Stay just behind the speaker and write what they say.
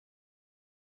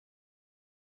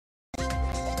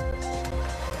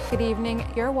Good evening.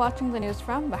 You're watching the news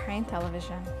from Bahrain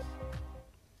Television.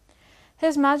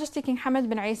 His Majesty King Hamad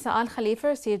bin Isa Al Khalifa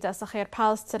received at Sakhir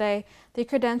Palace today the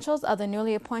credentials of the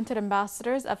newly appointed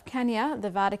ambassadors of Kenya, the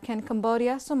Vatican,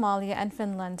 Cambodia, Somalia, and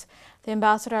Finland. The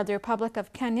ambassador of the Republic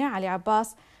of Kenya, Ali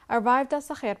Abbas, arrived at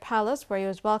Sakhir Palace, where he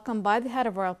was welcomed by the head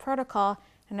of royal protocol.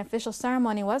 An official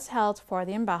ceremony was held for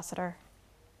the ambassador.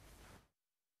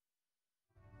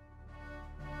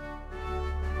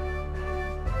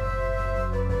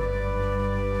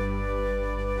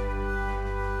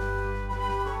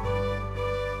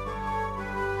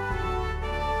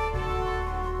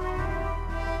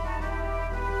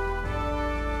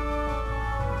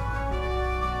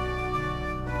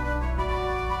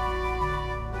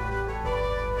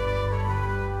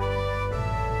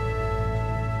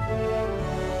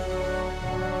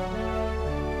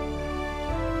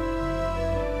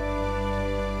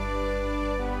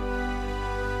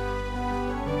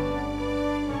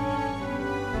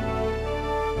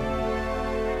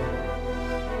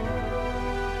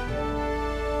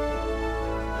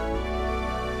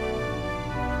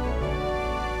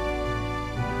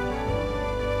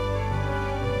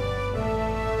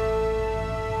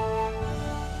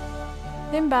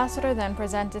 The ambassador then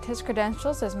presented his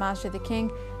credentials to His Majesty the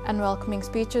King, and welcoming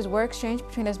speeches were exchanged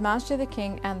between His Majesty the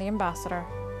King and the ambassador.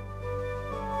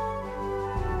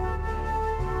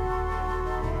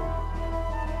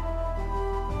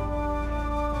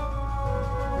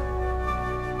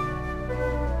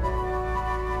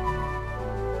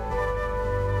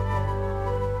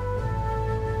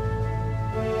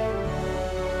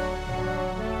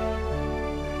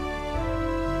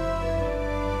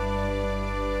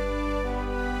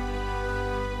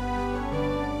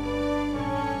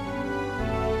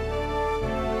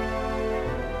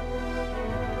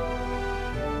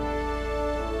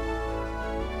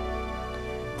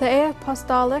 The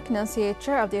Apostolic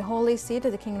Nunciator of the Holy See of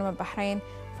the Kingdom of Bahrain,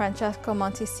 Francesco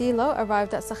Monticello,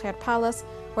 arrived at Sakhir Palace,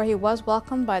 where he was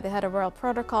welcomed by the head of royal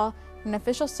protocol. An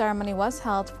official ceremony was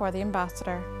held for the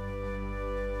ambassador.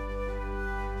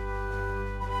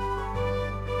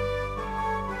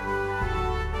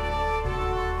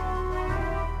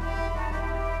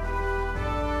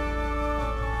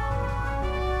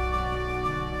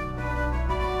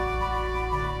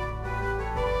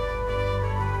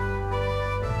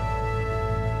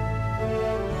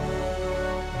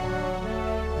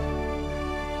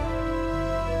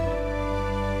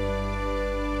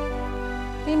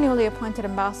 The newly appointed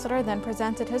ambassador then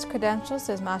presented his credentials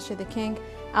to His Majesty the King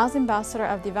as ambassador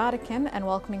of the Vatican, and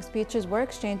welcoming speeches were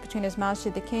exchanged between His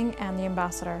Majesty the King and the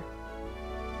ambassador.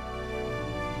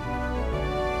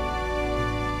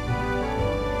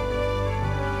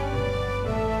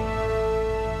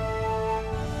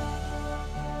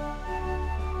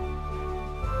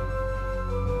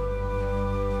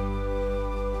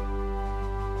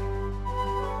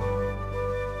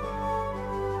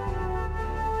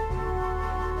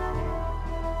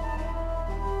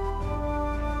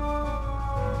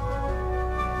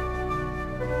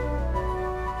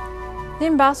 The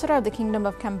ambassador of the Kingdom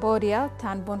of Cambodia,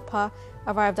 Tan Bunpa,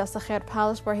 arrived at Sakhir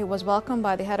Palace, where he was welcomed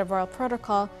by the head of royal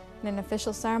protocol, and an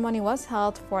official ceremony was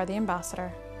held for the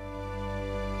ambassador.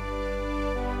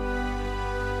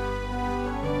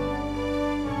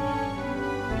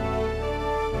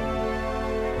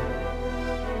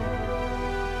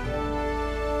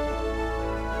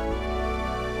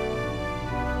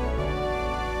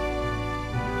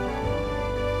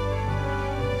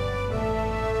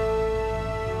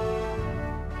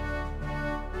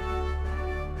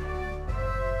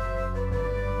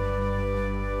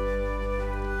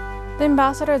 The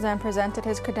ambassador then presented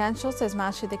his credentials to His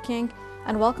Majesty the King,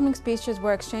 and welcoming speeches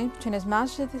were exchanged between His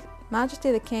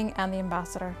Majesty the King and the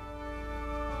ambassador.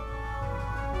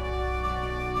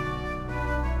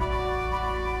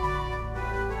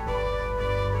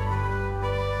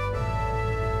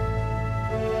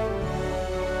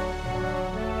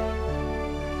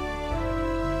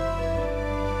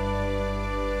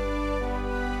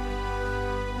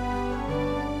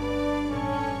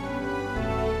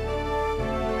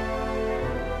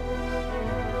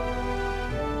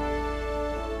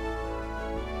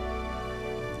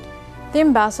 The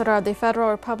ambassador of the Federal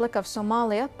Republic of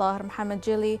Somalia, Tahir Mohammed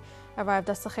Jili, arrived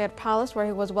at Sakhir Palace, where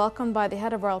he was welcomed by the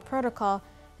head of royal protocol,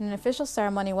 and an official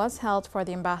ceremony was held for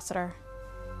the ambassador.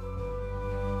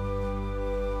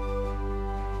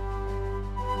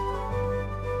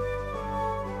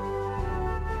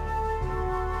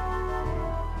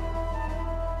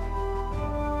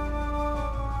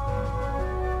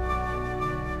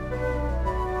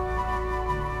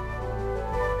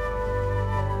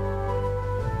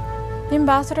 The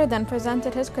ambassador then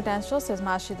presented his credentials to His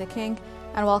Majesty the King,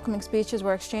 and welcoming speeches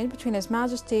were exchanged between His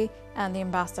Majesty and the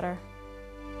ambassador.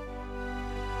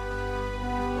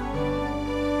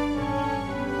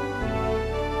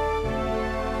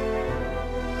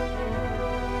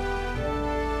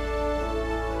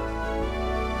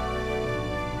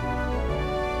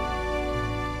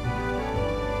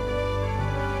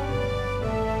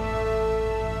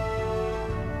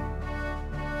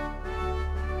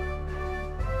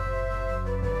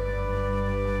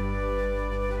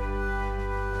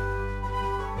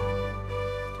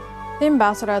 The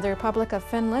ambassador of the Republic of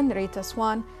Finland, Rita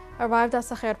Swan, arrived at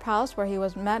Sakhair Palace, where he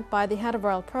was met by the head of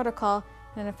royal protocol,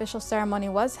 and an official ceremony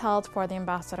was held for the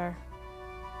ambassador.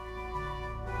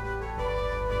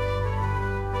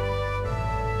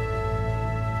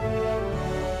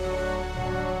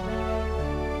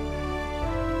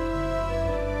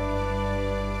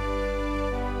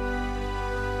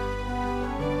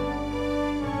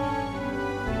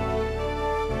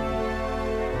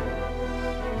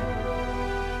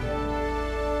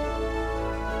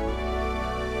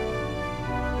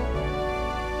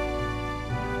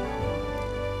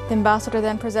 The ambassador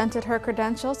then presented her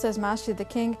credentials to His Majesty the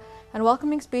King, and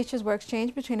welcoming speeches were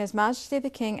exchanged between His Majesty the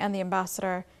King and the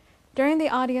ambassador. During the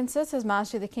audiences, His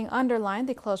Majesty the King underlined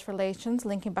the close relations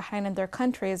linking Bahrain and their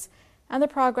countries, and the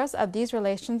progress of these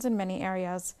relations in many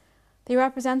areas. The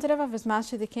representative of His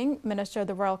Majesty the King, Minister of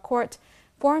the Royal Court,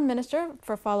 Foreign Minister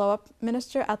for Follow-up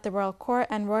Minister at the Royal Court,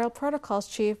 and Royal Protocols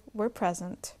Chief were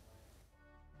present.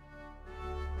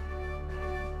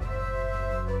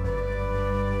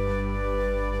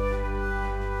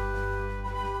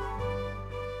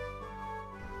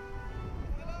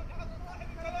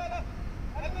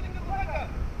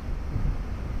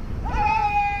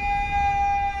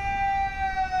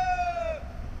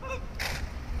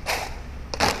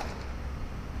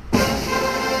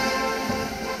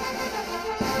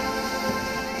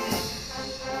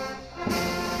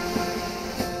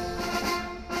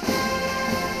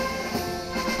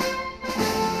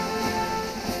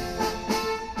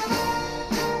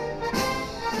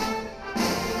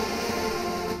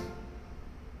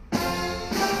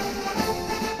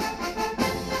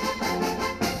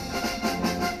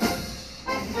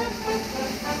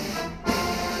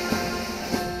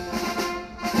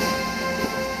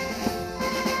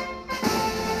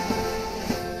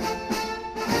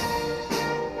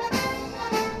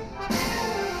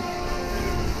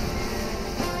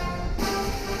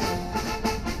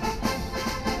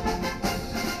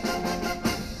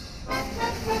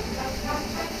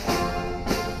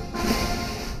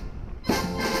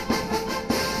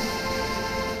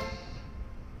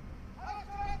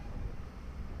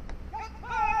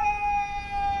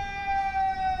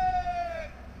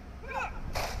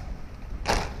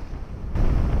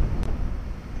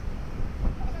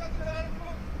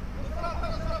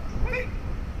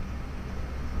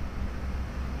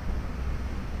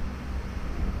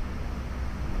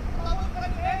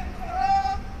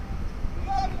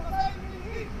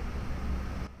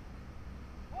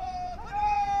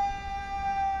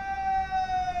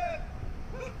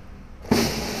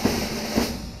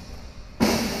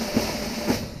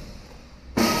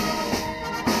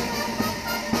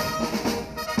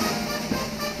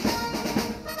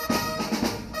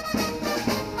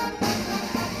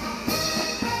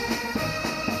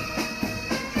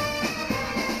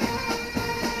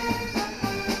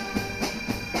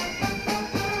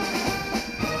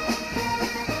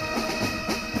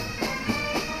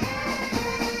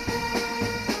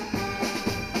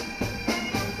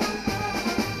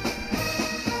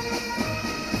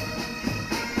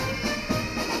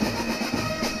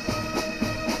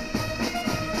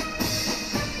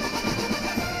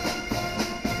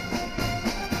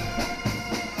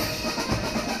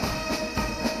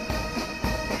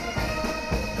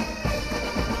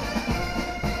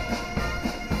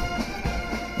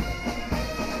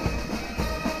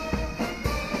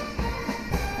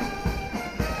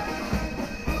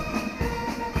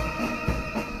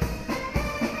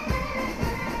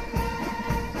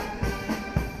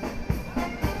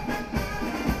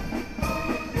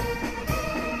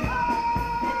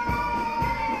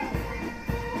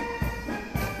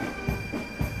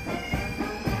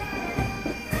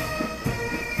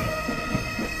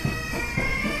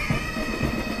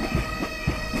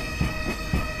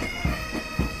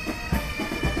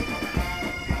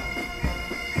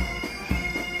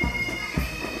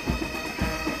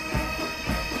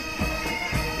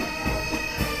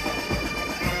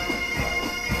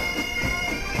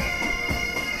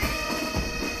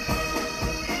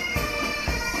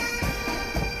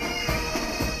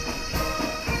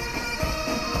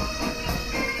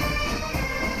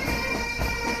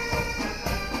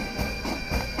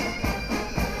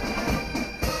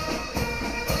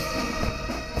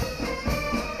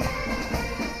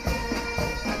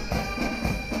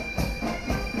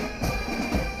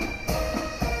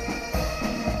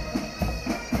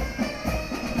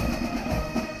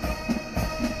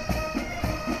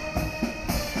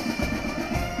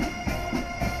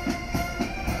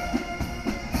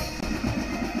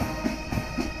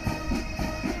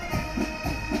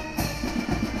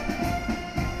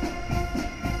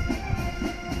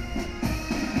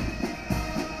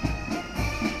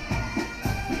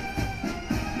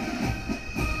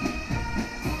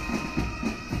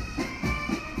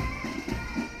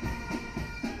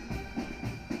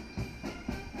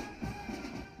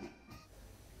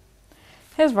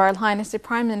 His Royal Highness the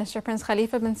Prime Minister Prince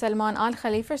Khalifa bin Salman Al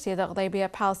Khalifa received at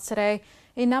Ghudaybiyah Palace today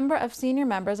a number of senior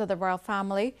members of the royal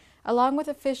family, along with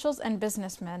officials and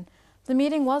businessmen. The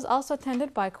meeting was also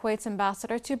attended by Kuwait's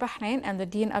ambassador to Bahrain and the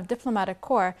Dean of Diplomatic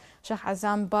Corps, Sheikh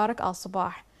Azam Barak Al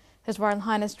Sabah. His Royal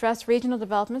Highness stressed regional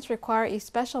developments require a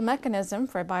special mechanism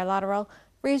for bilateral,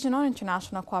 regional, and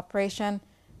international cooperation,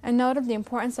 and noted the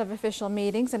importance of official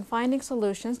meetings and finding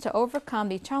solutions to overcome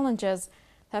the challenges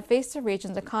that face the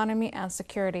region's economy and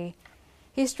security.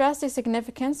 He stressed the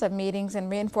significance of meetings in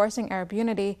reinforcing Arab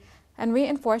unity and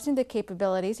reinforcing the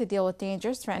capability to deal with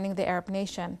dangers threatening the Arab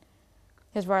nation.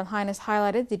 His Royal Highness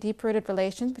highlighted the deep-rooted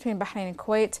relations between Bahrain and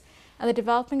Kuwait and the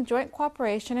developing joint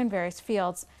cooperation in various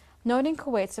fields, noting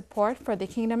Kuwait's support for the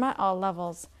kingdom at all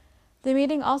levels. The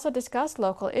meeting also discussed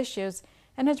local issues,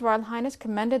 and His Royal Highness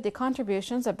commended the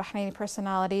contributions of Bahraini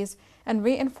personalities in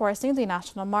reinforcing the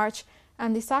national march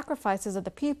and the sacrifices of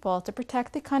the people to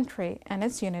protect the country and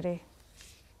its unity.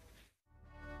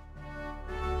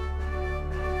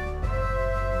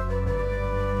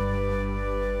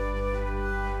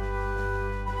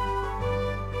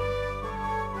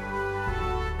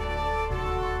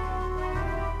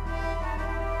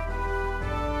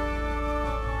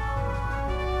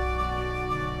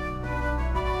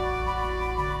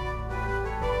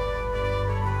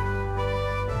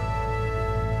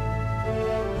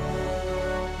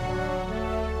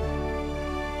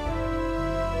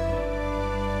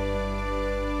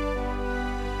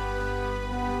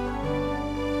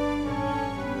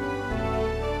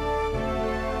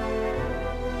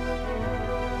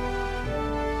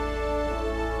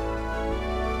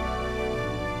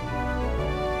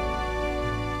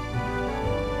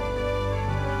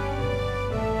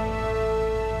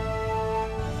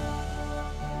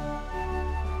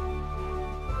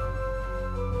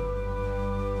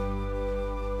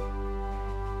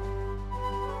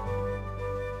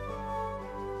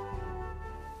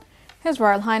 His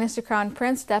Royal Highness the Crown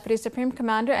Prince, Deputy Supreme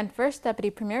Commander and First Deputy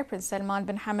Premier Prince Salman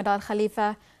bin Hamad Al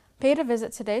Khalifa paid a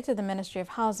visit today to the Ministry of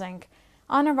Housing.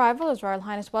 On arrival, His Royal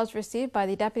Highness was received by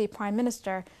the Deputy Prime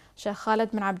Minister, Sheikh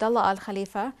Khalid bin Abdullah Al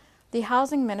Khalifa, the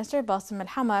Housing Minister Basim Al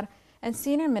Hamar, and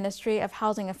senior Ministry of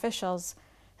Housing officials.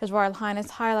 His Royal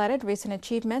Highness highlighted recent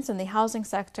achievements in the housing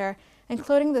sector,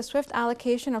 including the swift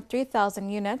allocation of 3,000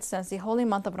 units since the holy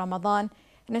month of Ramadan,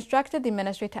 and instructed the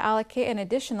ministry to allocate an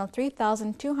additional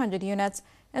 3,200 units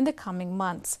in the coming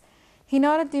months. He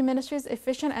noted the ministry's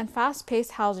efficient and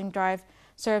fast-paced housing drive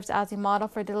serves as a model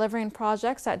for delivering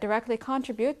projects that directly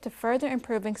contribute to further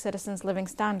improving citizens' living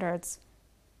standards.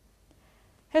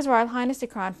 His Royal Highness the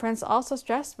Crown Prince also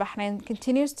stressed Bahrain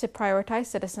continues to prioritize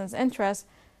citizens' interests,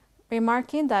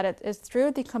 remarking that it is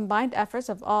through the combined efforts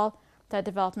of all that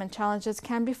development challenges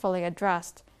can be fully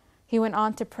addressed. He went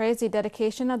on to praise the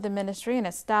dedication of the ministry and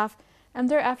its staff and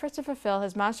their efforts to fulfill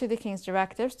His Majesty the King's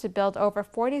directives to build over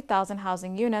 40,000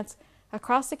 housing units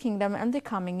across the kingdom in the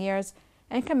coming years,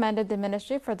 and commended the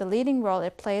ministry for the leading role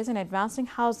it plays in advancing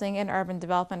housing and urban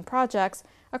development projects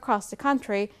across the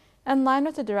country, in line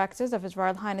with the directives of His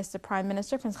Royal Highness the Prime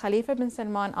Minister Prince Khalifa bin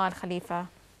Salman Al Khalifa.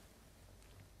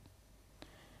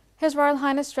 His Royal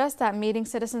Highness stressed that meeting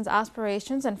citizens'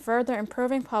 aspirations and further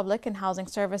improving public and housing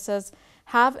services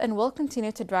have and will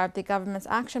continue to drive the government's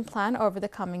action plan over the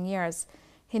coming years.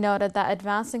 He noted that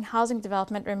advancing housing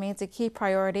development remains a key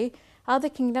priority of the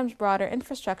kingdom's broader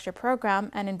infrastructure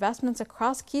program and investments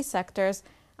across key sectors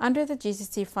under the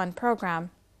GCC Fund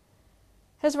program.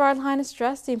 His Royal Highness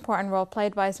stressed the important role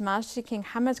played by His Majesty King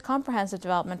Hamad's comprehensive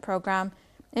development program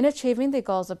in achieving the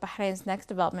goals of Bahrain's next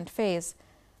development phase.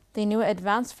 The new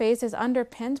advanced phase is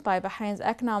underpinned by Bahrain's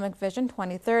Economic Vision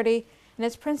 2030 and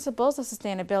its principles of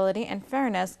sustainability and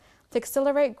fairness to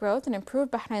accelerate growth and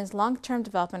improve Bahrain's long-term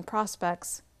development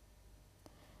prospects.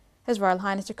 His Royal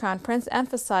Highness the Crown Prince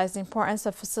emphasized the importance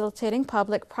of facilitating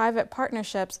public-private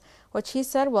partnerships, which he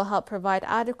said will help provide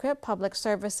adequate public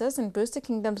services and boost the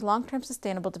kingdom's long-term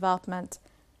sustainable development.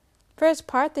 For his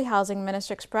part, the Housing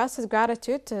Minister expressed his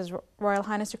gratitude to His Royal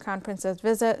Highness the Crown Prince's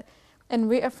visit and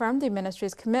reaffirmed the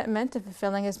ministry's commitment to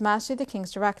fulfilling His Majesty the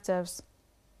King's directives.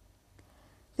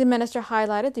 The minister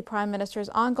highlighted the Prime Minister's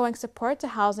ongoing support to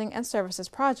housing and services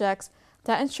projects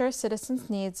that ensure citizens'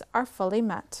 needs are fully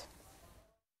met.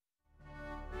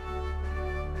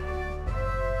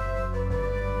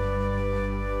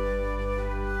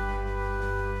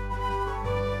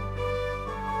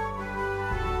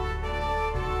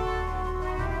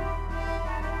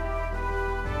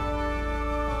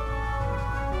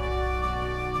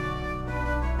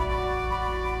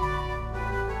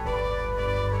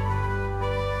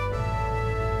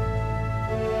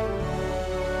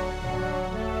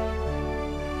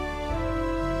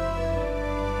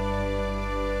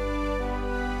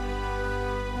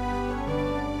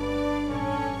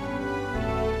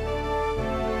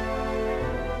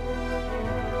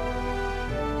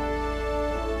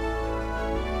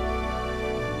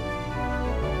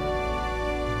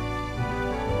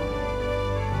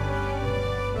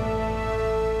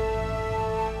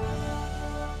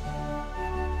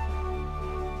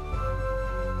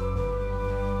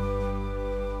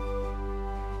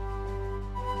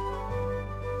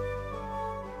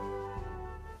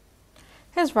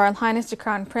 His Royal Highness the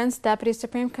Crown Prince, Deputy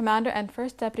Supreme Commander and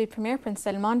First Deputy Premier Prince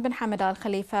Salman bin Hamad Al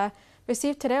Khalifa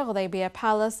received today at Ghudaybiyah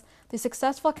Palace the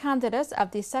successful candidates of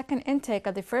the second intake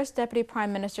of the First Deputy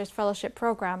Prime Minister's Fellowship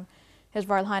Program. His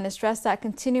Royal Highness stressed that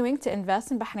continuing to invest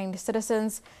in Bahraini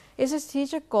citizens is a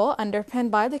strategic goal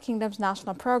underpinned by the kingdom's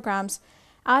national programs,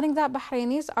 adding that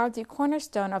Bahrainis are the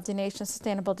cornerstone of the nation's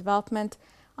sustainable development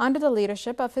under the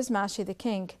leadership of His Majesty the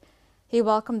King. He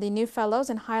welcomed the new fellows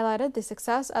and highlighted the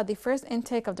success of the first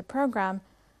intake of the program,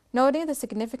 noting the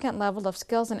significant level of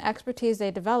skills and expertise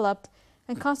they developed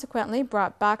and consequently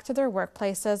brought back to their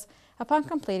workplaces upon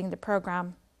completing the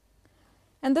program.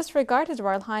 In this regard, His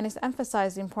Royal Highness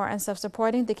emphasized the importance of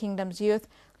supporting the kingdom's youth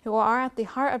who are at the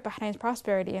heart of Bahrain's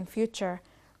prosperity and future.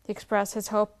 He expressed his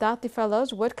hope that the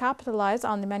fellows would capitalize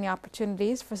on the many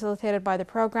opportunities facilitated by the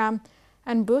program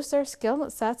and boost their skill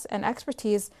sets and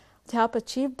expertise to help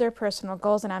achieve their personal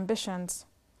goals and ambitions,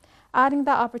 adding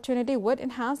that opportunity would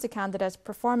enhance the candidates'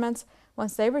 performance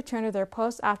once they return to their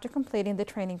posts after completing the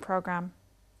training program.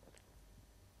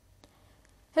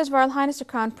 His Royal Highness the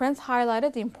Crown Prince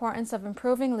highlighted the importance of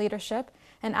improving leadership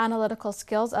and analytical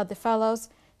skills of the fellows,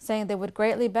 saying they would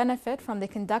greatly benefit from the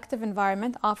conducive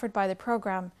environment offered by the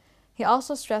program. He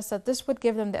also stressed that this would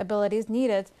give them the abilities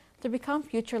needed to become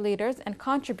future leaders and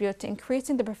contribute to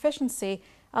increasing the proficiency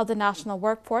of the national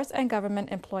workforce and government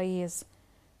employees.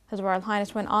 His Royal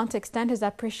Highness went on to extend his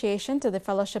appreciation to the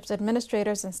fellowship's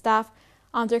administrators and staff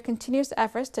on their continuous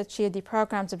efforts to achieve the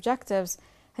program's objectives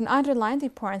and underlined the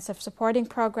importance of supporting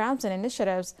programs and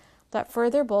initiatives that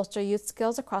further bolster youth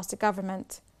skills across the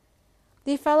government.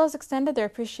 The fellows extended their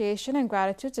appreciation and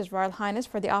gratitude to His Royal Highness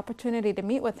for the opportunity to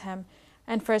meet with him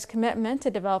and for his commitment to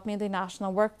developing the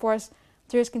national workforce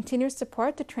through his continued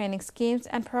support to training schemes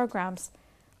and programs.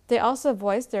 They also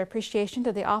voiced their appreciation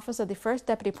to the Office of the First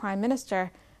Deputy Prime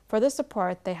Minister for the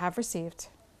support they have received.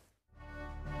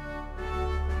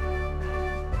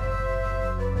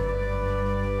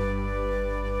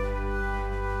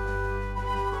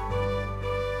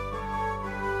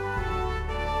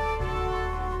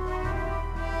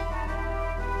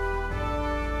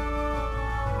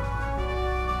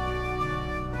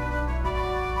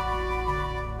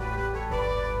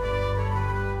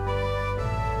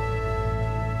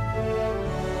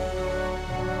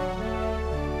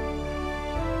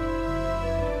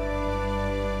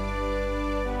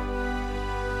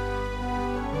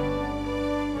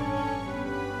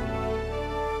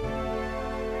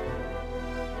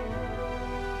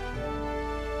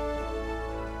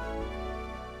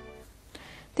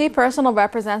 The personal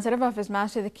representative of His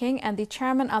Majesty the King and the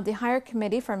chairman of the Higher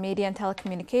Committee for Media and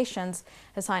Telecommunications,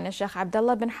 His Highness Sheikh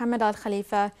Abdullah bin Hamad Al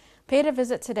Khalifa, paid a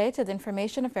visit today to the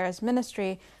Information Affairs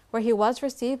Ministry, where he was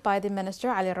received by the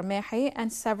Minister Ali Rumehi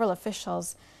and several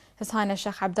officials. His Highness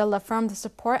Sheikh Abdullah affirmed the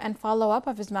support and follow-up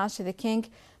of His Majesty the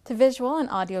King to visual and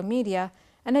audio media,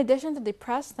 in addition to the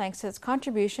press, thanks to its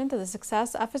contribution to the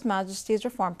success of His Majesty's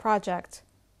reform project.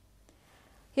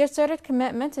 He asserted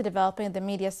commitment to developing the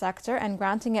media sector and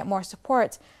granting it more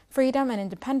support, freedom and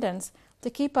independence to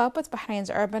keep up with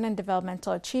Bahrain's urban and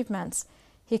developmental achievements.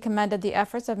 He commended the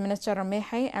efforts of Minister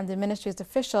Rumehi and the ministry's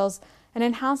officials in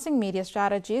enhancing media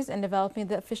strategies and developing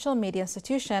the official media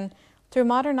institution through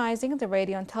modernizing the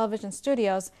radio and television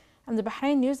studios and the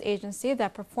Bahrain News Agency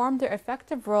that performed their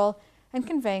effective role in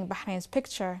conveying Bahrain's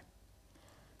picture.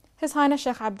 His Highness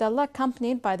Sheikh Abdullah,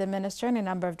 accompanied by the minister and a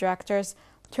number of directors,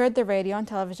 toured the radio and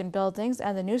television buildings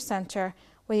and the news center,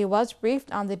 where he was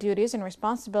briefed on the duties and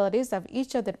responsibilities of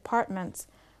each of the departments.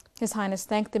 His Highness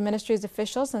thanked the ministry's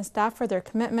officials and staff for their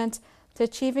commitment to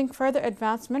achieving further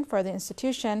advancement for the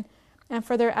institution and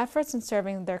for their efforts in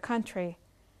serving their country.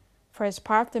 For his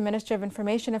part, the Minister of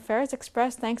Information Affairs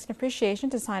expressed thanks and appreciation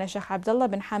to His Highness Sheikh Abdullah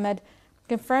bin Hamad,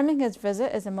 confirming his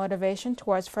visit is a motivation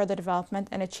towards further development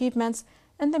and achievements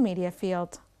in the media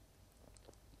field.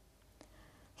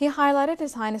 He highlighted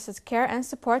His Highness's care and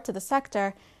support to the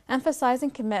sector, emphasizing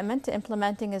commitment to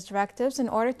implementing his directives in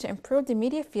order to improve the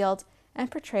media field and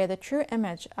portray the true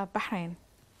image of Bahrain.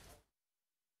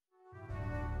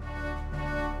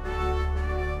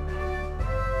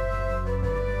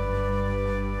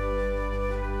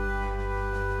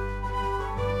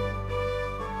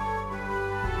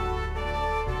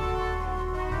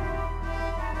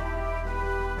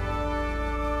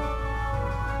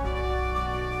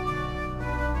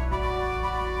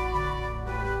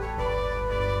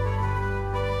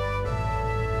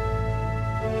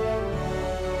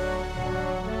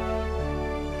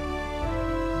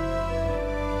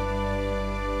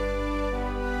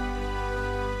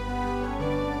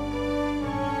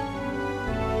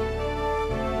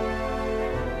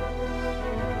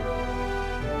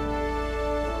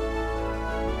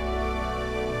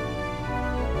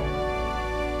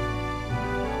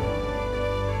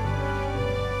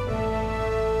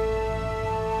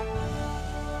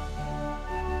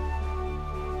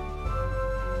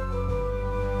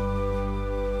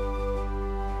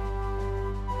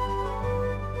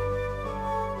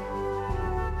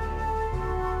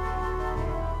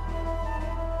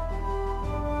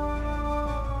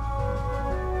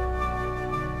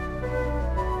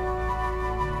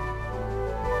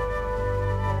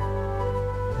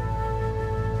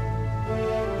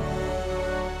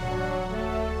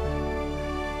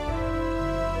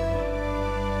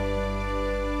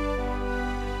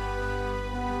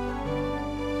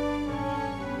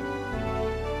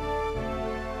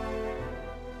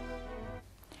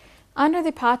 Under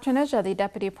the patronage of the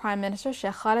Deputy Prime Minister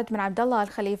Sheikh Khalid bin Abdullah Al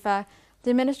Khalifa,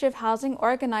 the Ministry of Housing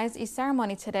organized a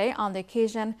ceremony today on the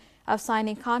occasion of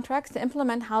signing contracts to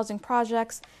implement housing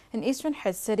projects in Eastern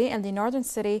Hijz City and the Northern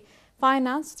City,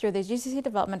 financed through the GCC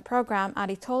Development Program at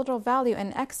a total value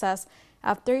in excess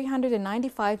of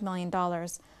 $395 million.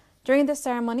 During the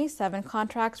ceremony, 7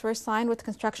 contracts were signed with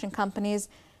construction companies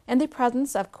in the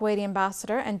presence of Kuwaiti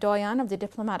Ambassador and Doyen of the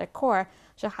Diplomatic Corps,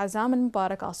 Sheikh Azam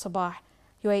al-Mubarak al-Sabah.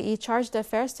 UAE Chargé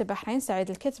d'Affaires to Bahrain Saeed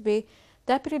al-Kitbi,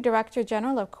 Deputy Director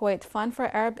General of Kuwait Fund for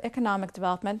Arab Economic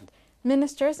Development,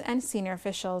 ministers and senior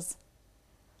officials.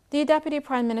 The Deputy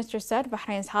Prime Minister said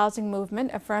Bahrain's housing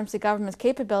movement affirms the government's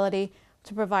capability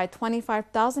to provide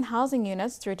 25,000 housing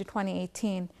units through to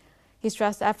 2018. He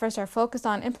stressed efforts are focused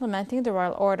on implementing the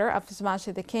royal order of His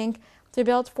Majesty the King to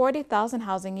build 40,000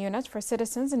 housing units for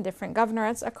citizens in different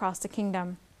governorates across the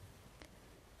kingdom.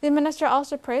 The minister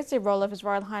also praised the role of His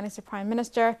Royal Highness the Prime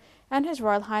Minister and His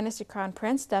Royal Highness the Crown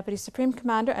Prince, Deputy Supreme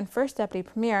Commander and First Deputy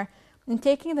Premier in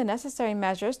taking the necessary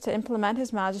measures to implement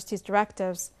His Majesty's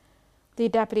directives. The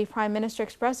Deputy Prime Minister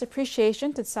expressed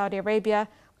appreciation to Saudi Arabia,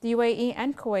 the UAE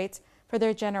and Kuwait for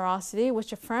their generosity,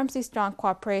 which affirms the strong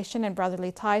cooperation and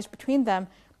brotherly ties between them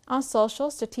on social,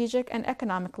 strategic and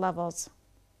economic levels.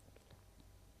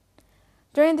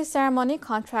 During the ceremony,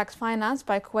 contracts financed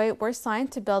by Kuwait were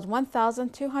signed to build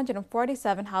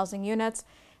 1,247 housing units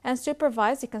and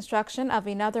supervise the construction of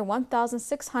another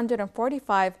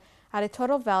 1,645 at a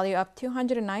total value of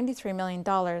 $293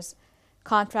 million.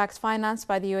 Contracts financed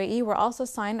by the UAE were also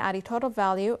signed at a total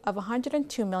value of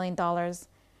 $102 million.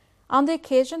 On the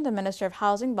occasion, the Minister of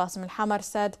Housing, Bassem Al-Hamar,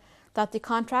 said that the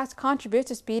contracts contribute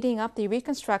to speeding up the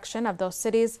reconstruction of those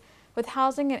cities with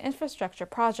housing and infrastructure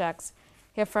projects.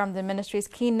 He affirmed the ministry's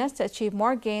keenness to achieve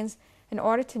more gains in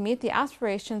order to meet the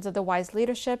aspirations of the wise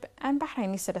leadership and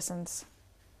Bahraini citizens.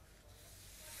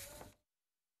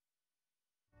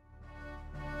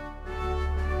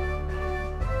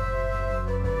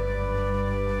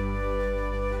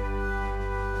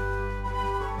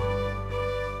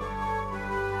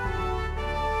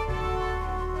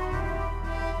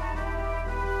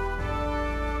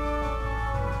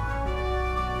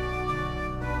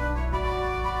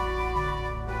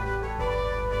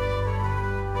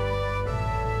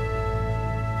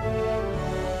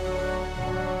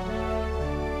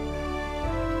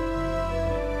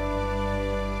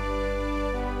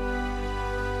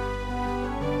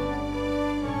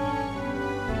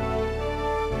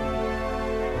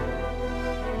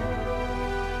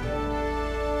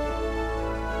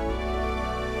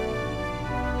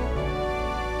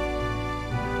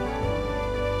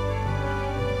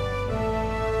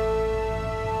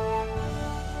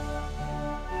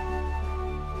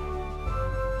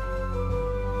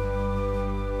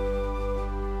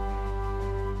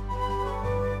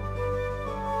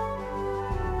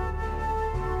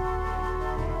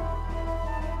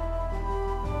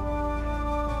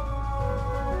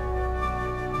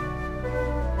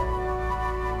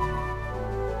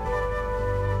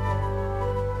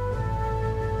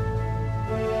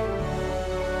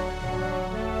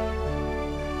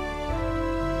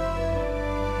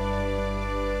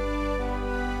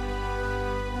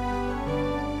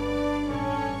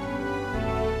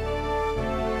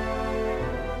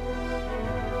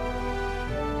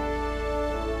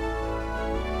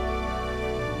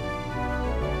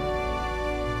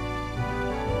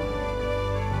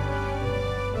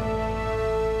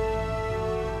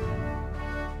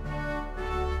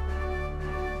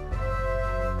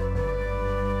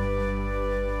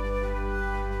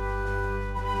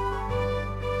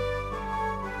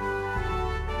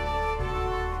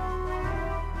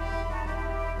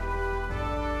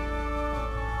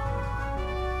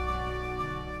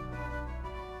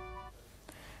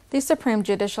 The Supreme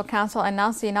Judicial Council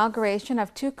announced the inauguration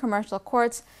of 2 commercial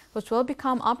courts, which will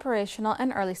become operational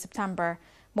in early September.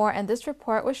 More in this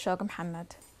report with Shoga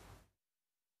Mohammed.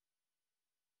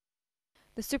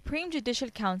 The Supreme Judicial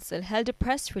Council held a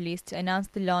press release to announce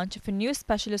the launch of a new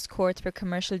specialist court for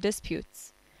commercial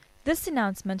disputes. This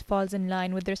announcement falls in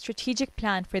line with their strategic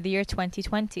plan for the year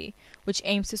 2020, which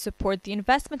aims to support the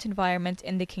investment environment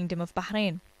in the Kingdom of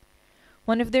Bahrain.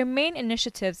 One of their main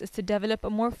initiatives is to develop a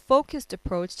more focused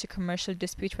approach to commercial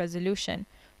dispute resolution,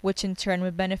 which in turn will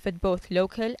benefit both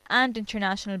local and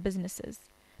international businesses.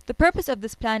 The purpose of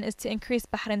this plan is to increase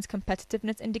Bahrain's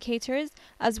competitiveness indicators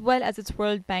as well as its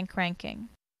World Bank ranking.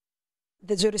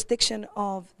 The jurisdiction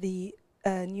of the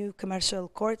new commercial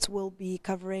courts will be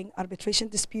covering arbitration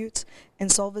disputes,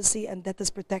 insolvency and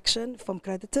debtors protection from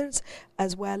creditors,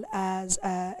 as well as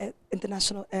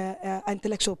international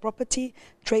intellectual property,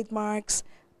 trademarks,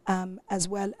 as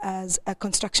well as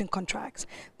construction contracts.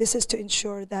 This is to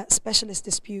ensure that specialist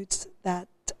disputes that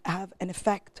have an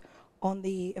effect on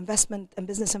the investment and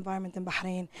business environment in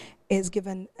Bahrain is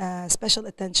given special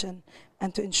attention,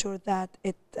 and to ensure that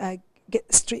it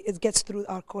gets through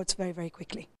our courts very, very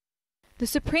quickly. The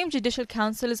Supreme Judicial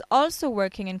Council is also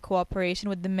working in cooperation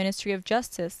with the Ministry of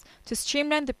Justice to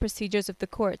streamline the procedures of the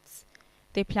courts.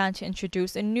 They plan to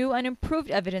introduce a new and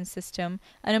improved evidence system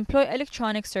and employ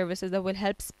electronic services that will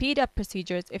help speed up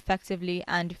procedures effectively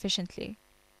and efficiently.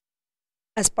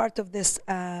 As part of this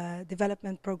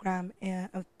development program,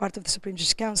 part of the Supreme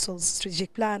Judicial Council's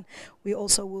strategic plan, we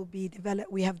also will be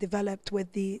we have developed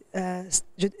with the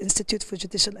Institute for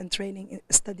Judicial and Training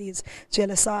Studies,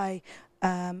 GLSI,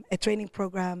 a training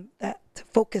program that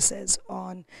focuses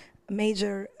on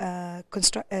major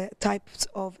types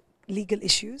of legal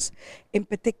issues, in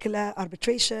particular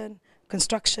arbitration,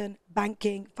 construction,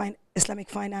 banking, Islamic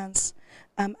finance,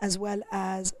 as well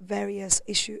as various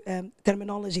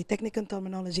technical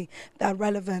terminology that are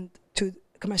relevant to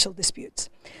commercial disputes.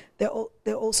 There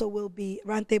also will be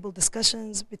roundtable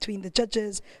discussions between the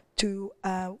judges to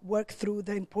work through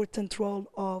the important role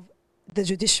of the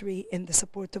judiciary in the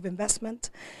support of investment,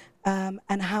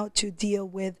 and how to deal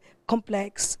with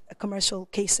complex commercial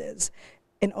cases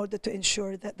in order to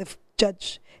ensure that the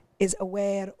judge is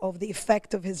aware of the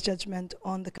effect of his judgment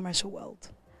on the commercial world.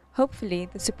 Hopefully,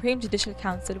 the Supreme Judicial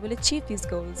Council will achieve these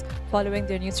goals following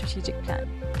their new strategic plan.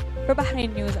 For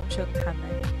Bahrain News, I'm Shok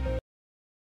Mohammed.